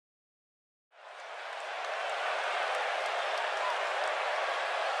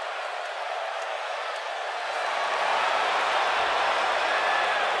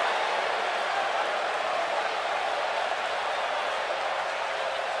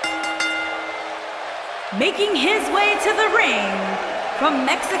Making his way to the ring from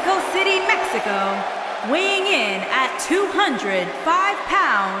Mexico City, Mexico, weighing in at 205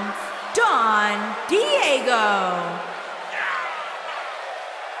 pounds, Don Diego.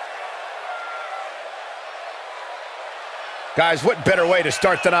 Guys, what better way to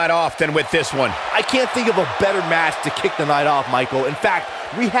start the night off than with this one? I can't think of a better match to kick the night off, Michael. In fact,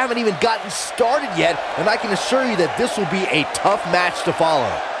 we haven't even gotten started yet, and I can assure you that this will be a tough match to follow.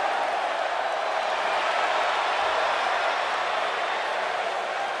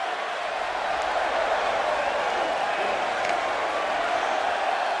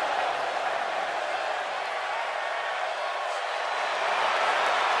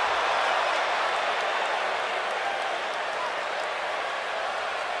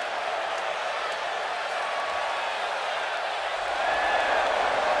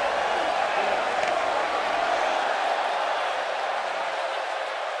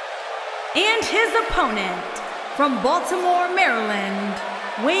 And his opponent from Baltimore, Maryland,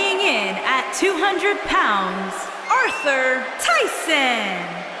 weighing in at 200 pounds, Arthur Tyson.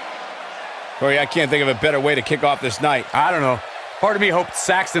 Corey, I can't think of a better way to kick off this night. I don't know. Part of me hoped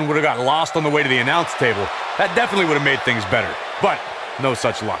Saxton would have got lost on the way to the announce table. That definitely would have made things better, but no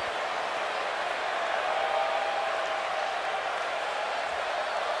such luck.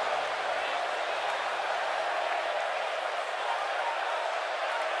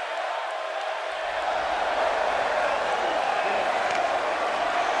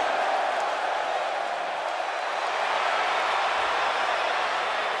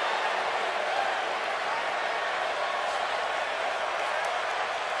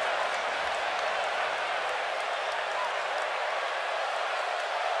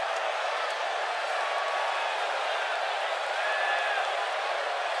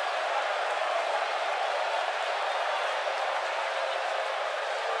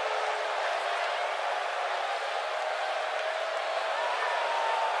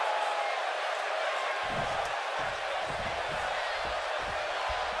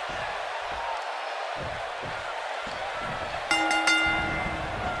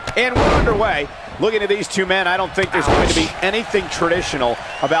 And we're underway. Looking at these two men, I don't think there's going to be anything traditional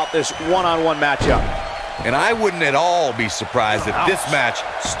about this one-on-one matchup. And I wouldn't at all be surprised if this match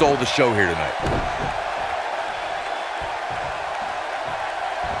stole the show here tonight.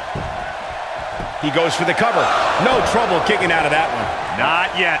 He goes for the cover. No trouble kicking out of that one.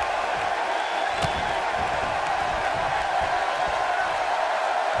 Not yet.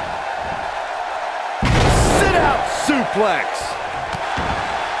 Sit-out suplex.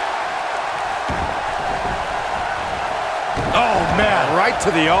 Oh, man, right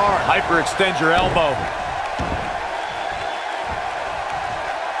to the arm. Hyperextend your elbow.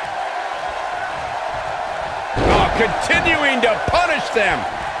 Oh, continuing to punish them.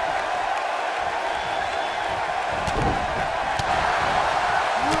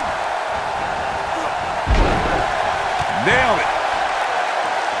 Nailed it.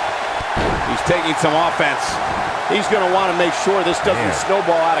 He's taking some offense. He's going to want to make sure this doesn't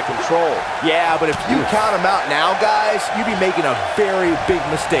snowball out of control. Yeah, but if you count him out now, guys, you'd be making a very big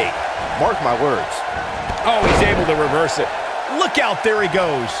mistake. Mark my words. Oh, he's able to reverse it. Look out, there he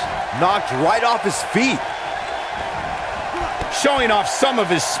goes. Knocked right off his feet. Showing off some of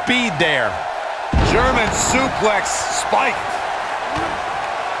his speed there. German suplex spiked.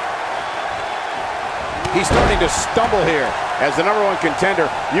 He's starting to stumble here. As the #1 contender,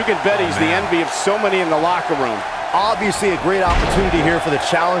 you can bet he's the envy of so many in the locker room. Obviously a great opportunity here for the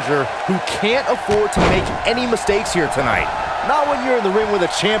challenger who can't afford to make any mistakes here tonight. Not when you're in the ring with a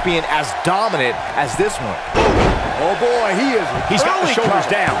champion as dominant as this one. Oh boy, he's got the shoulders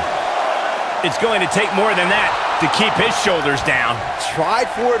down. It's going to take more than that to keep his shoulders down. Tried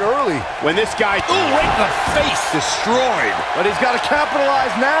for it early. When this guy, right in the face, Destroyed. But he's got to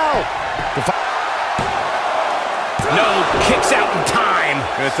capitalize now. No, kicks out in time.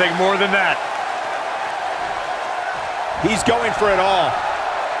 Gonna take more than that. He's going for it all.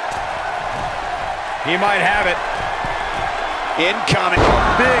 He might have it. Incoming.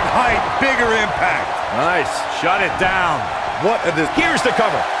 Big height, bigger impact. Nice. Shut it down. What a Here's the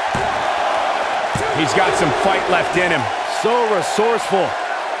cover. He's got some fight left in him. So resourceful.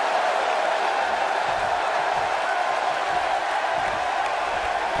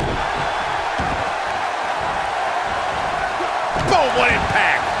 Boom, what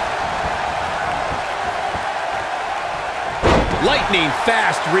impact. Lightning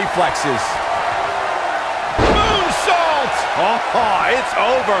fast reflexes. Moonsault! Oh, it's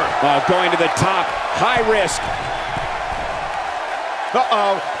over. Going to the top, high risk.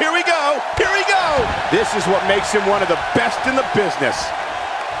 Uh-oh, here we go, here we go! This is what makes him one of the best in the business.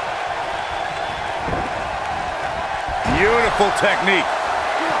 Beautiful technique.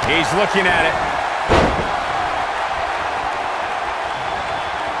 He's looking at it.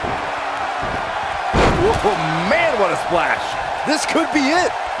 Oh, man, what a splash. This could be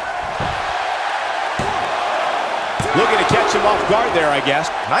it. Looking to catch him off guard there, I guess.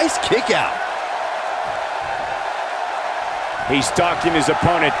 Nice kick out. He's stalking his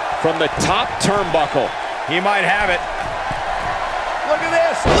opponent from the top turnbuckle. He might have it. Look at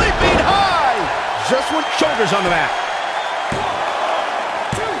this, leaping high. Just with shoulders on the mat.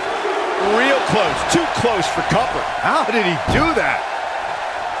 Real close, too close for comfort. How did he do that?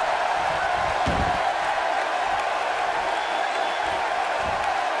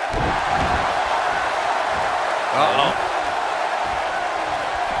 Uh-oh.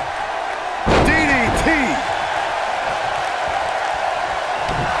 DDT.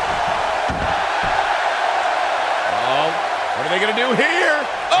 Oh, what are they going to do here?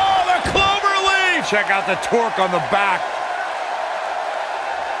 Oh, the clover leaf! Check out the torque on the back.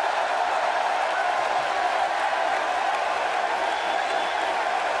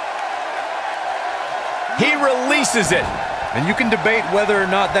 He releases it. And you can debate whether or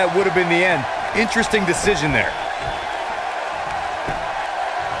not that would have been the end. Interesting decision there.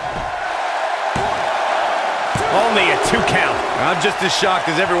 Only a 2 count. I'm just as shocked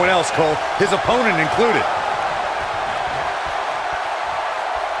as everyone else, Cole, his opponent included.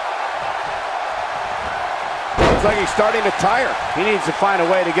 Looks like he's starting to tire. He needs to find a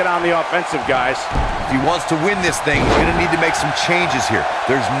way to get on the offensive, guys. If he wants to win this thing, he's going to need to make some changes here.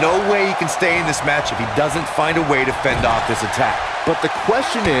 There's no way he can stay in this match if he doesn't find a way to fend off this attack. But the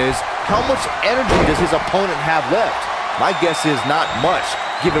question is, how much energy does his opponent have left? My guess is not much,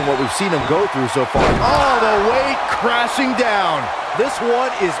 given what we've seen him go through so far. Oh, the weight crashing down. This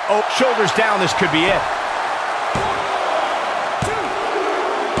one is Shoulders down, this could be it.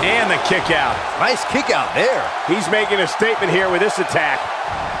 And the kick out. nice kick out there. He's making a statement here with this attack.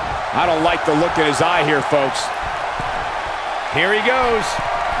 I don't like the look in his eye here, folks. Here he goes.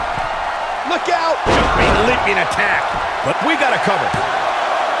 Look out. Jumping, leaping attack. But we got to cover.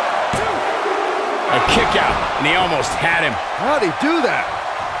 A kick out, and he almost had him. How'd he do that?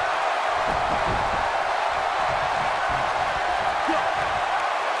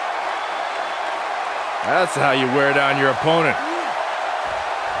 That's how you wear down your opponent.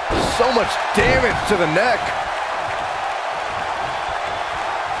 So much damage to the neck.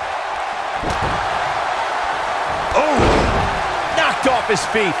 Oh, knocked off his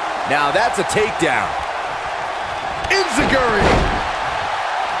feet. Now that's a takedown. Enziguri.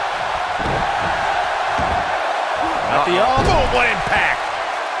 At the elbow, what impact.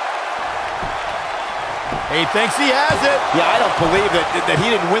 He thinks he has it. Yeah, I don't believe that he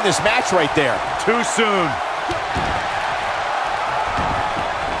didn't win this match right there. Too soon.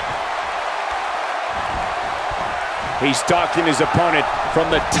 He's stalking his opponent from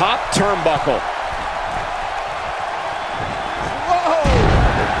the top turnbuckle. Whoa!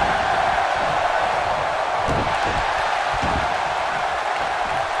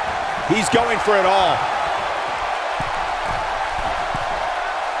 He's going for it all.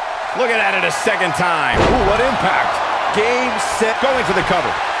 Looking at it a second time. Ooh, what impact. Game, set, Going for the cover.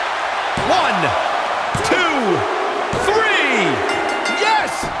 1, 2, 3.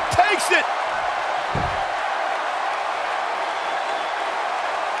 Yes! Takes it!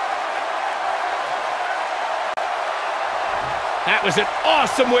 That was an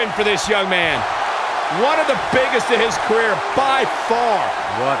awesome win for this young man. One of the biggest of his career by far.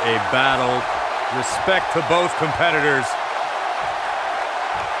 What a battle. Respect to both competitors.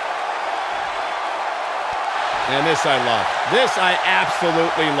 And this I love. This I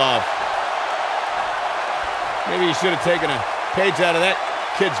absolutely love. Maybe you should have taken a page out of that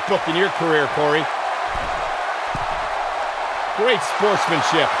kid's book in your career, Corey. Great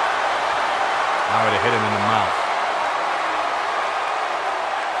sportsmanship. I would have hit him in the mouth.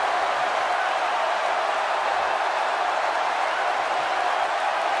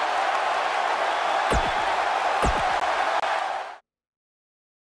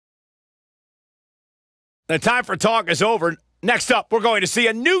 The time for talk is over. Next up, we're going to see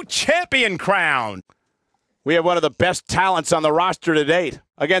a new champion crowned. We have one of the best talents on the roster to date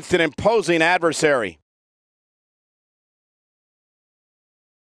against an imposing adversary.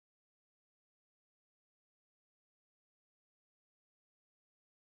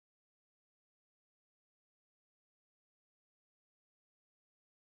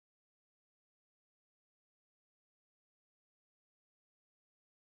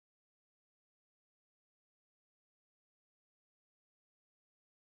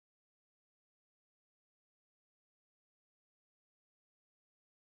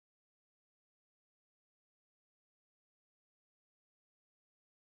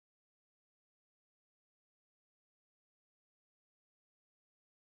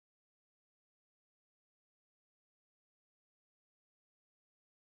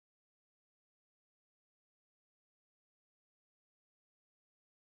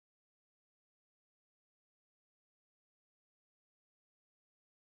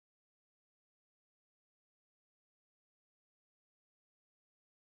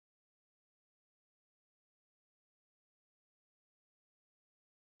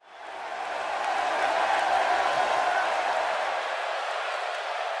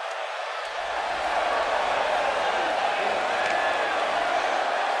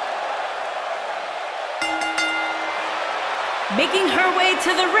 Making her way to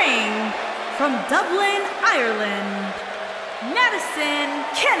the ring from Dublin, Ireland, Madison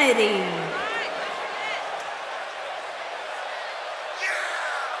Kennedy.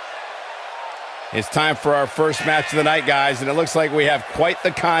 It's time for our first match of the night, guys, and it looks like we have quite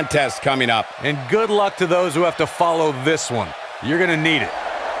the contest coming up. And good luck to those who have to follow this one. You're going to need it.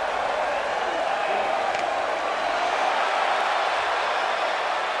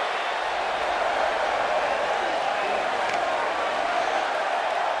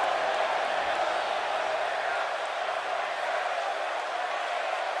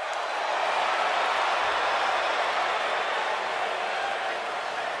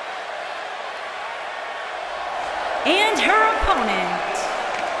 And her opponent,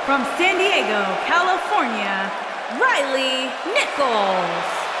 from San Diego, California, Riley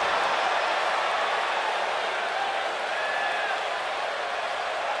Nichols.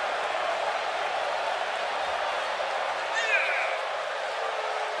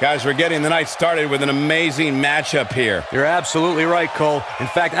 Guys, we're getting the night started with an amazing matchup here. You're absolutely right, Cole. In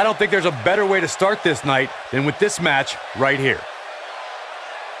fact, I don't think there's a better way to start this night than with this match right here.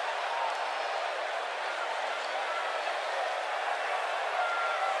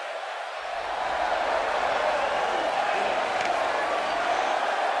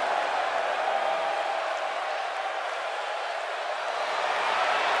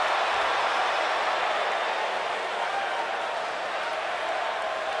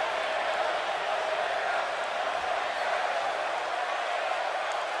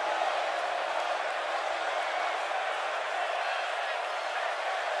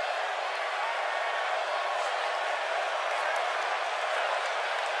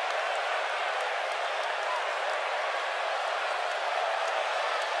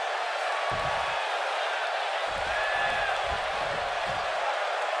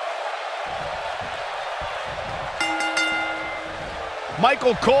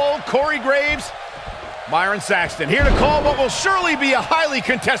 Michael Cole, Corey Graves, Byron Saxton, here to call what will surely be a highly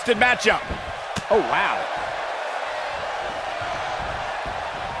contested matchup. Oh, wow.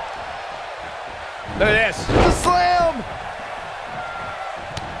 Look at this. The slam!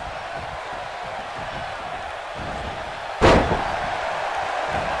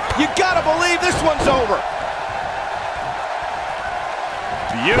 You gotta believe this one's over.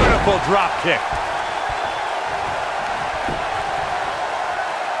 Beautiful drop kick.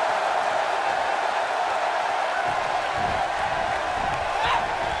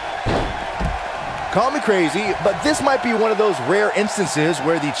 Call me crazy, but this might be one of those rare instances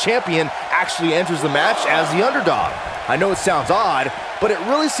where the champion actually enters the match as the underdog. I know it sounds odd, but it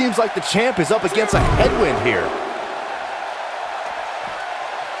really seems like the champ is up against a headwind here.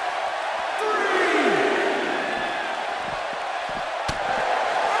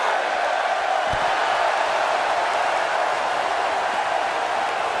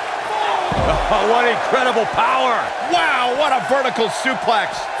 Oh, what incredible power! Wow, what a vertical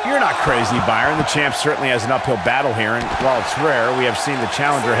suplex. You're not crazy, Byron. The champ certainly has an uphill battle here, and while it's rare, we have seen the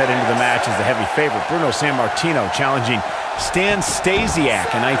challenger head into the match as the heavy favorite. Bruno Sammartino challenging Stan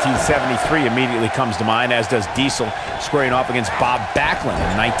Stasiak in 1973 immediately comes to mind, as does Diesel squaring off against Bob Backlund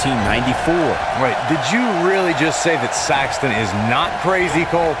in 1994. Wait, did you really just say that Saxton is not crazy,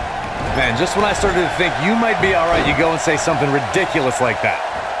 Cole? Man, just when I started to think you might be all right, you go and say something ridiculous like that.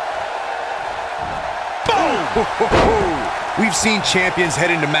 We've seen champions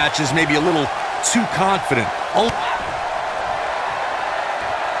head into matches maybe a little too confident.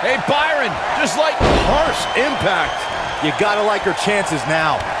 Hey, Byron, just like Harsh impact. You gotta like her chances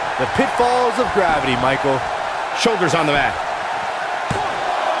now. The pitfalls of gravity, Michael. shoulders on the mat.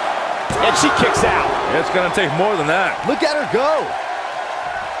 And she kicks out. It's gonna take more than that. Look at her go.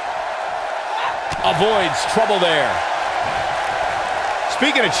 Avoids trouble there.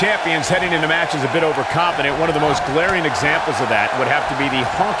 Speaking of champions heading into matches a bit overconfident, one of the most glaring examples of that would have to be the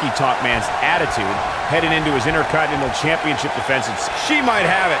honky-tonk man's attitude heading into his Intercontinental Championship defense. She might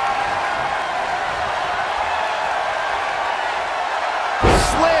have it.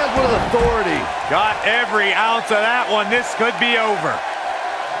 Slammed with authority. Got every ounce of that one. This could be over.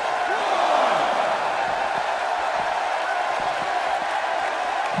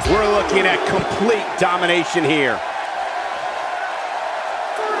 We're looking at complete domination here.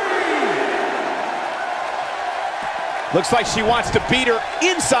 Looks like she wants to beat her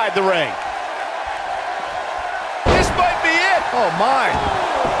inside the ring. This might be it. Oh, my.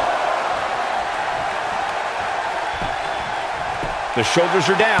 The shoulders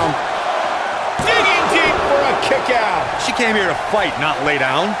are down. Digging deep for a kick out. She came here to fight, not lay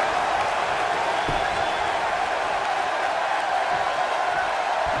down.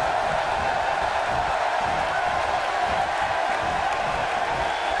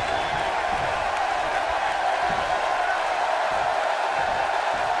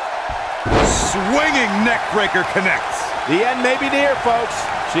 swinging neck breaker connects. The end may be near, folks.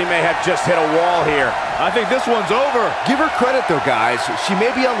 She may have just hit a wall here. I think this one's over. Give her credit, though, guys. She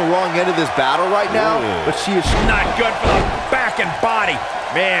may be on the wrong end of this battle right now, but she is Not good for the back and body.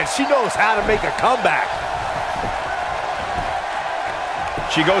 Man, she knows how to make a comeback.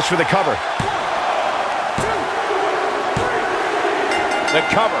 She goes for the cover. The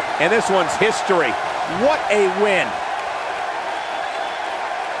cover, and this one's history. What a win.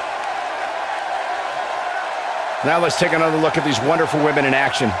 Now let's take another look at these wonderful women in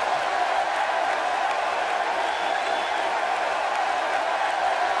action.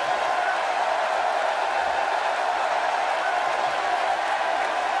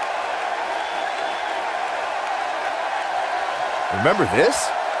 Remember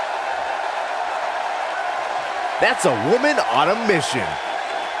this? That's a woman on a mission.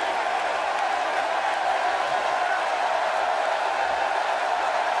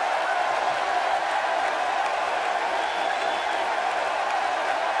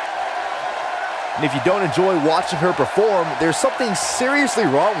 And if you don't enjoy watching her perform, there's something seriously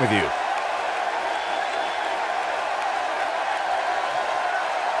wrong with you.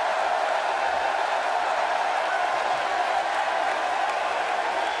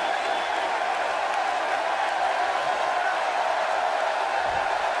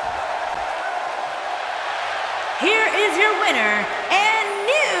 Here is your winner and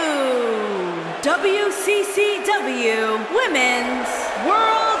new WCCW Women's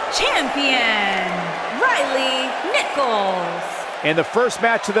World Champion, Riley Nichols. And the first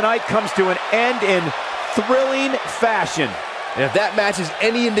match of the night comes to an end in thrilling fashion. And if that match is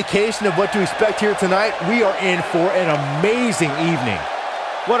any indication of what to expect here tonight, we are in for an amazing evening.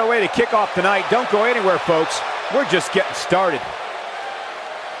 What a way to kick off tonight. Don't go anywhere, folks. We're just getting started.